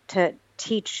to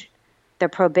teach the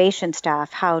probation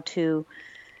staff how to,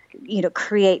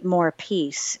 create more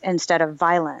peace instead of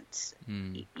violence,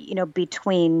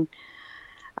 between,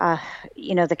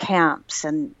 the camps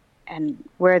and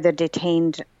where the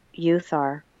detained youth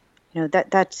are.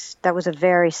 That was a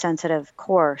very sensitive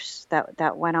course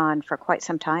that went on for quite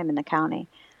some time in the county.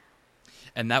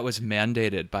 And that was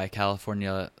mandated by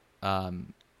California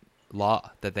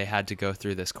law that they had to go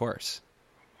through this course.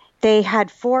 They had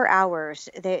 4 hours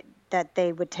that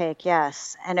they would take,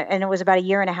 yes, and it was about a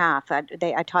year and a half.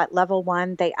 I taught level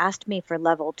 1. They asked me for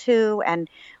level 2, and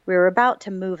we were about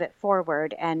to move it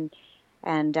forward, and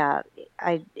I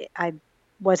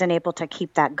wasn't able to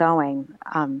keep that going,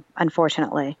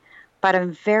 unfortunately. But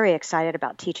I'm very excited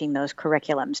about teaching those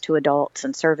curriculums to adults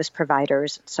and service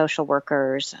providers, and social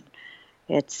workers, and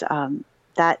it's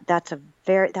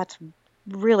that's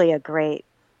really a great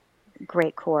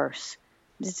course.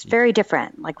 It's very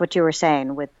different, like what you were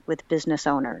saying with business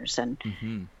owners, and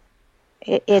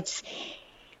it's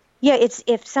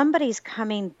if somebody's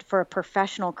coming for a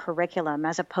professional curriculum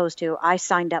as opposed to I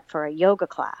signed up for a yoga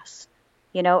class.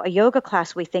 A yoga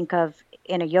class we think of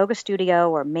in a yoga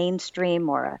studio or mainstream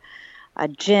or a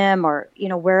gym or,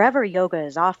 wherever yoga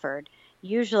is offered,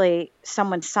 usually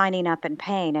someone's signing up and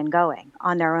paying and going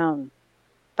on their own.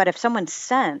 But if someone's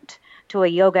sent to a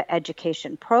yoga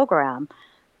education program,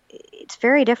 it's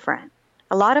very different.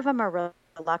 A lot of them are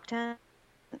reluctant.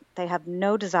 They have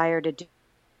no desire to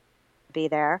be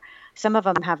there. Some of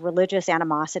them have religious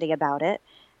animosity about it.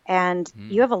 And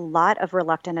you have a lot of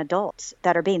reluctant adults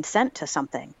that are being sent to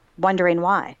something, wondering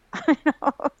why.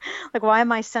 Like, why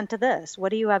am I sent to this? What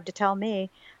do you have to tell me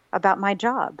about my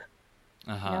job,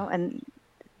 Uh-huh. and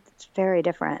it's very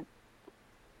different.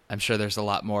 I'm sure there's a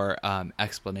lot more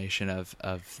explanation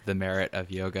of the merit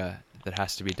of yoga that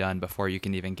has to be done before you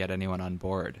can even get anyone on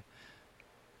board.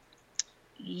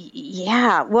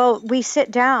 Yeah. Well, we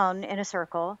sit down in a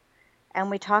circle and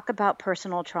we talk about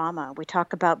personal trauma. We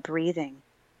talk about breathing.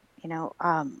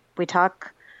 We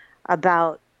talk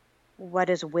about what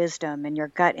is wisdom and your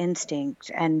gut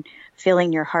instinct and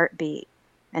feeling your heartbeat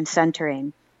and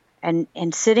centering and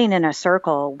sitting in a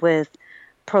circle with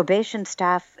probation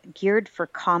staff geared for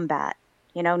combat,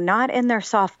 not in their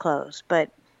soft clothes, but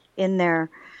in their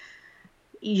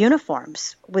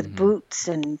uniforms with Mm-hmm. boots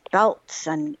and belts.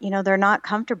 And, they're not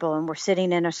comfortable. And we're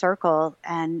sitting in a circle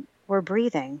and we're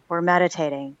breathing, we're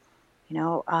meditating, you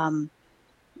know, um,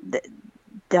 the,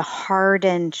 the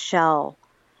hardened shell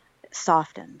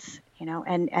softens,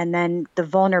 and then the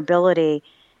vulnerability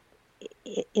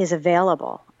is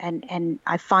available. And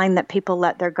I find that people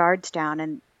let their guards down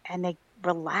and they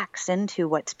relax into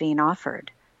what's being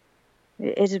offered.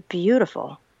 It is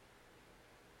beautiful.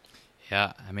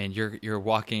 Yeah, I mean, you're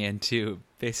walking into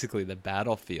basically the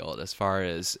battlefield as far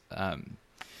as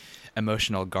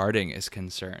emotional guarding is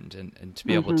concerned, and to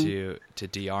be able Hmm. to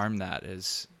de-arm that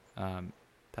is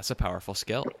that's a powerful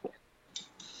skill.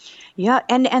 Yeah,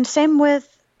 and same with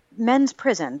men's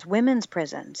prisons, women's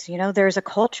prisons. There's a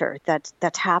culture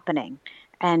that's happening,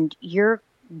 and you're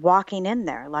walking in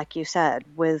there, like you said,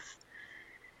 with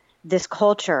this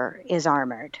culture is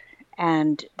armored,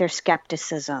 and there's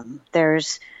skepticism.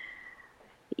 There's,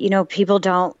 people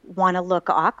don't want to look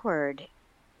awkward.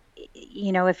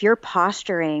 If you're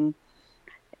posturing,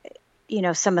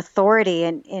 some authority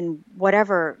in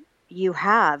whatever you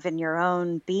have in your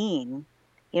own being,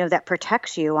 that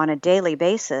protects you on a daily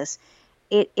basis,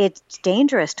 it's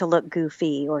dangerous to look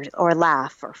goofy or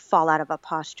laugh or fall out of a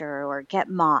posture or get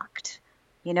mocked.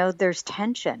 There's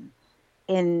tension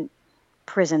in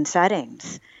prison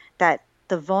settings, that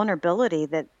the vulnerability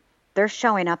that they're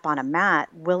showing up on a mat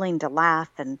willing to laugh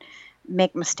and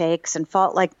make mistakes and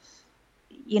fall, like,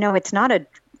 it's not a,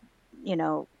 you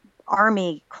know,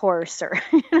 army course or,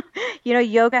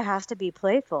 yoga has to be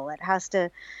playful. It has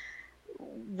to,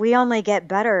 we only get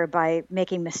better by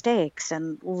making mistakes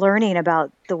and learning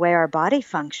about the way our body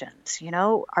functions,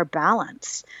 our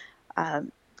balance,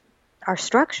 um, our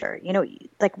structure,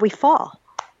 like we fall.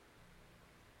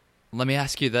 Let me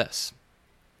ask you this.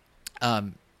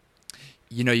 Um,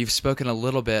 you've spoken a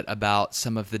little bit about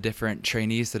some of the different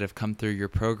trainees that have come through your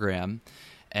program,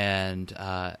 and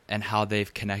how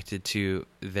they've connected to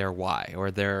their why,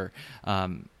 or their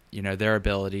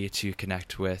ability to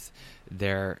connect with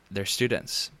their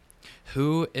students.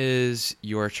 Who is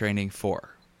your training for?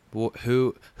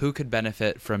 Who could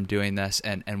benefit from doing this,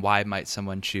 and why might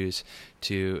someone choose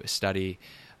to study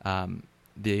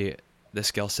the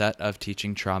skill set of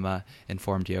teaching trauma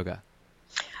informed yoga?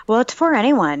 Well, it's for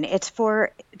anyone. It's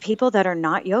for people that are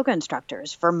not yoga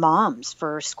instructors, for moms,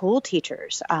 for school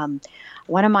teachers.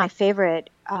 One of my favorite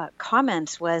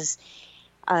comments was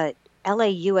a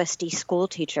LAUSD school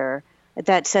teacher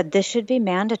that said this should be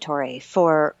mandatory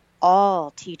for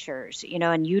all teachers,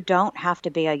 and you don't have to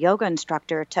be a yoga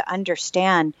instructor to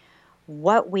understand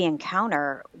what we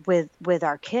encounter with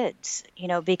our kids,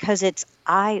 because it's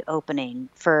eye-opening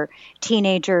for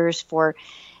teenagers, for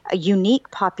unique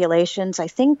populations. I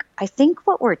think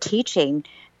what we're teaching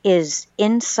is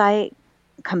insight,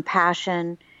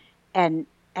 compassion, and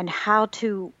how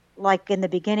to, like in the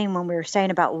beginning when we were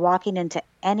saying about walking into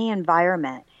any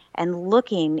environment and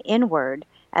looking inward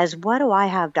as, what do I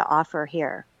have to offer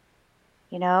here?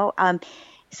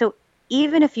 So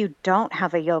even if you don't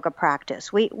have a yoga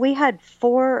practice, we had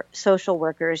 4 social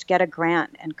workers get a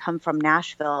grant and come from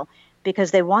Nashville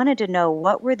because they wanted to know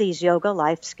what were these yoga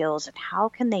life skills and how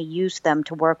can they use them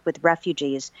to work with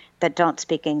refugees that don't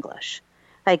speak English.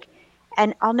 Like,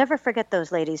 and I'll never forget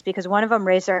those ladies, because one of them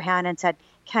raised their hand and said,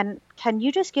 "Can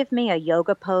you just give me a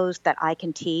yoga pose that I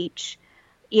can teach,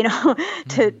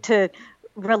 to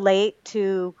relate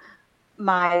to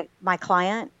my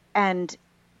client?" And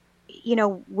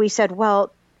we said,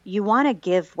 "Well, you want to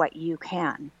give what you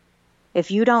can.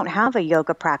 If you don't have a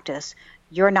yoga practice,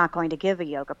 you're not going to give a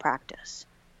yoga practice.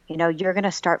 You're going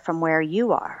to start from where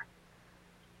you are.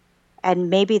 And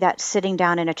maybe that's sitting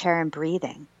down in a chair and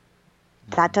breathing.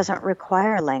 That doesn't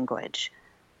require language.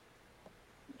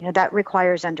 That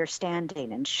requires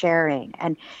understanding and sharing.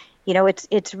 And,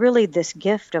 it's really this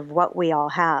gift of what we all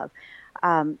have."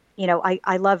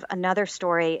 I love, another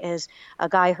story is a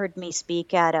guy heard me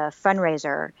speak at a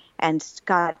fundraiser and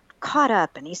got caught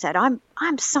up, and he said, I'm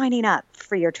signing up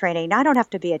for your training. I don't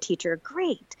have to be a teacher.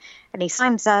 Great. And he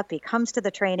signs up, he comes to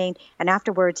the training, and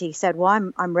afterwards he said,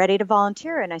 well, I'm ready to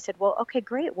volunteer. And I said, well, okay,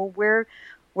 great. Well, where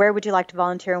would you like to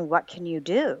volunteer, and what can you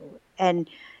do? And,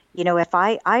 if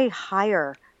I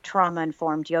hire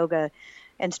trauma-informed yoga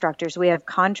instructors, we have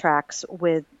contracts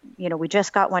with, we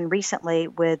just got one recently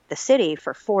with the city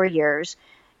for 4 years,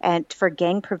 and for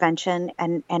gang prevention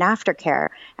and aftercare.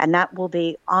 And that will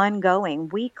be ongoing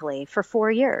weekly for 4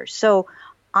 years. So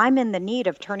I'm in the need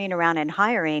of turning around and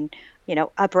hiring,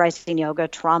 Uprising Yoga,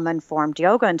 trauma-informed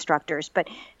yoga instructors, but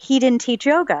he didn't teach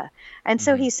yoga. And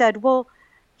so he said,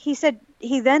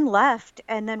 he then left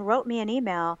and then wrote me an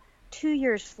email 2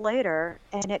 years later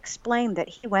and explained that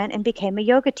he went and became a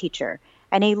yoga teacher.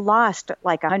 And he lost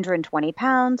like 120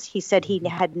 pounds. He said he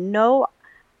had no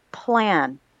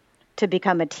plan to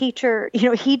become a teacher.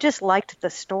 He just liked the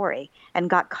story and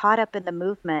got caught up in the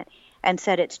movement and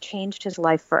said it's changed his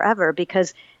life forever,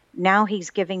 because now he's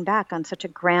giving back on such a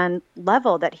grand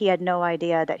level that he had no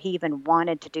idea that he even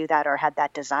wanted to do that or had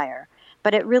that desire.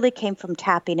 But it really came from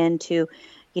tapping into,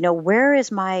 where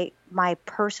is my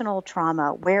personal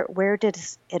trauma? Where did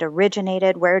it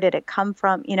originated? Where did it come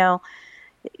from?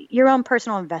 Your own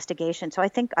personal investigation. So I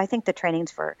think the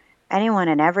training's for anyone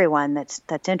and everyone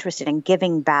that's interested in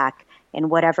giving back in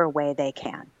whatever way they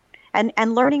can,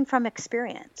 and learning from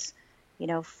experience,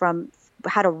 from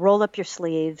how to roll up your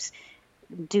sleeves,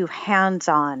 do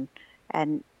hands-on,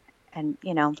 and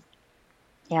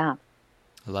yeah.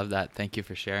 I love that. Thank you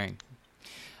for sharing.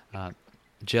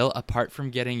 Jill, apart from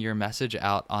getting your message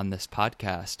out on this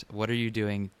podcast, what are you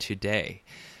doing today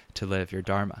to live your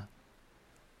Dharma?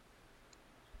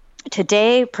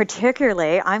 Today,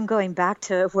 particularly, I'm going back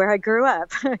to where I grew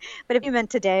up. But if you meant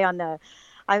today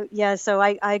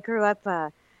I grew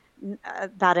up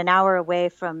about an hour away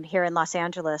from here in Los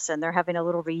Angeles, and they're having a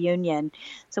little reunion.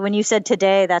 So when you said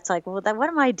today, that's like, well, what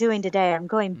am I doing today? I'm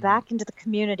going back into the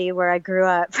community where I grew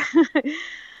up.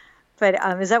 But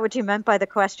is that what you meant by the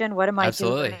question? What am I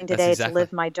doing today to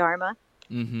live my Dharma?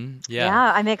 Mm-hmm.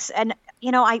 Yeah.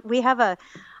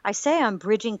 I say I'm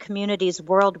bridging communities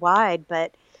worldwide,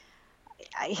 but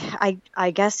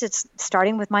I guess it's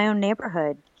starting with my own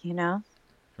neighborhood,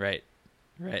 Right.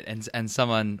 And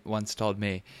someone once told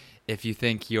me, if you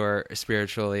think you're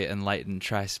spiritually enlightened,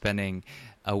 try spending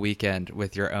a weekend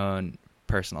with your own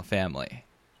personal family.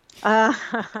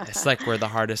 It's like where the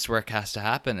hardest work has to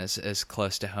happen is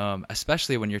close to home,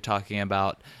 especially when you're talking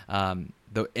about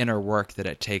the inner work that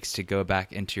it takes to go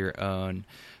back into your own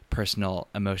personal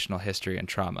emotional history and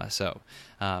trauma. So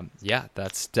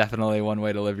that's definitely one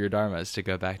way to live your Dharma, is to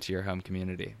go back to your home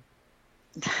community.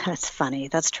 That's funny.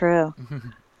 That's true.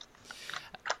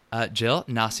 Jill,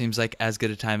 now seems like as good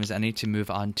a time as any to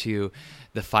move on to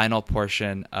the final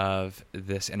portion of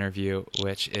this interview,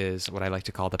 which is what I like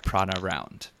to call the prana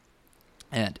round.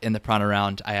 And in the prana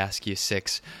round, I ask you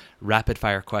 6 rapid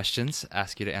fire questions,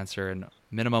 ask you to answer in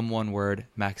minimum 1 word,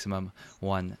 maximum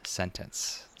 1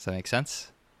 sentence. Does that make sense?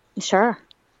 Sure.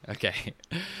 Okay.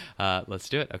 Let's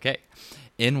do it. Okay.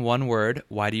 In 1 word,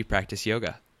 why do you practice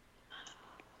yoga?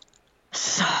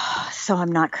 So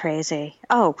I'm not crazy.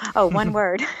 Oh, 1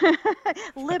 word.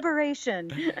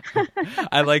 Liberation.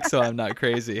 I like so I'm not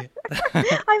crazy.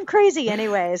 I'm crazy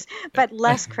anyways, but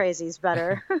less crazy is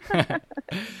better.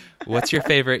 What's your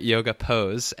favorite yoga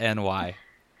pose and why?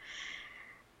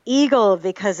 Eagle,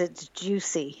 because it's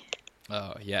juicy.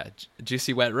 Oh, yeah.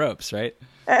 Juicy wet ropes, right?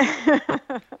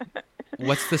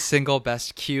 What's the single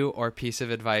best cue or piece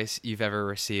of advice you've ever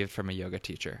received from a yoga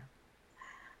teacher?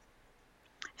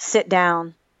 Sit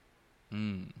down.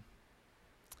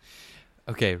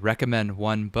 Okay, recommend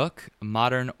 1 book,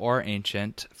 modern or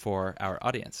ancient, for our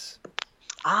audience.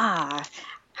 How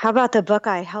about the book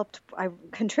I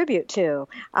contribute to?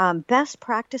 Best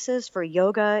Practices for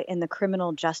Yoga in the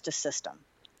Criminal Justice System.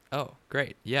 Oh,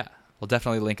 great. Yeah. We'll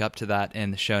definitely link up to that in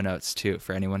the show notes, too,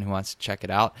 for anyone who wants to check it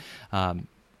out.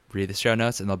 Read the show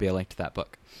notes, and there'll be a link to that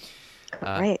book.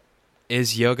 Great.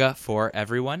 Is yoga for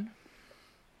everyone?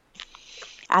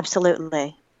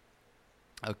 Absolutely.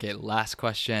 Okay, last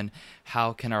question.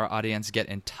 How can our audience get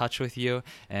in touch with you,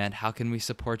 and how can we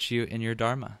support you in your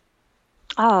Dharma?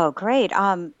 Oh, great.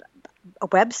 A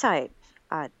website,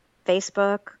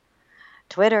 Facebook,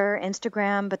 Twitter,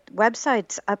 Instagram, but the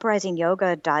website's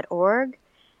uprisingyoga.org.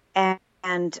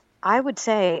 And I would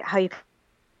say how you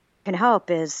can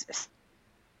help is,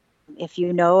 if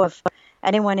you know of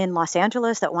anyone in Los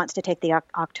Angeles that wants to take the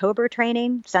October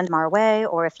training, send them our way.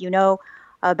 Or if you know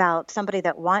about somebody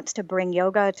that wants to bring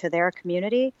yoga to their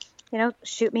community,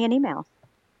 shoot me an email.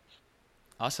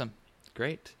 Awesome.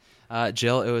 Great.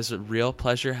 Jill, it was a real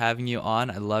pleasure having you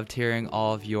on. I loved hearing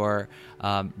all of your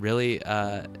really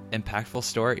impactful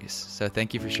stories. So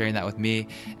thank you for sharing that with me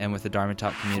and with the Dharma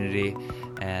Talk community.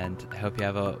 And I hope you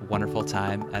have a wonderful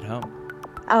time at home.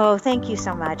 Oh, thank you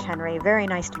so much, Henry. Very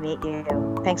nice to meet you.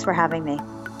 Thanks for having me.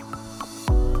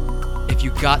 If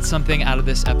you got something out of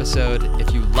this episode,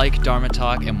 if you like Dharma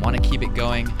Talk and want to keep it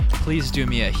going, please do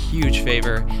me a huge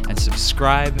favor and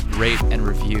subscribe, rate, and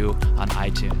review on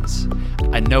iTunes.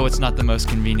 I know it's not the most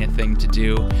convenient thing to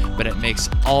do, but it makes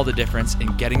all the difference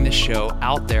in getting the show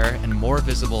out there and more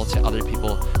visible to other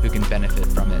people who can benefit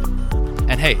from it.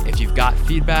 And hey, if you've got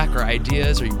feedback or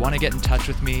ideas or you want to get in touch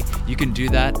with me, you can do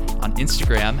that on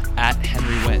Instagram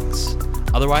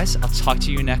 @HenryWins. Otherwise, I'll talk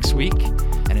to you next week.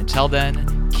 And until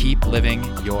then, keep living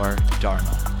your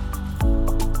Dharma.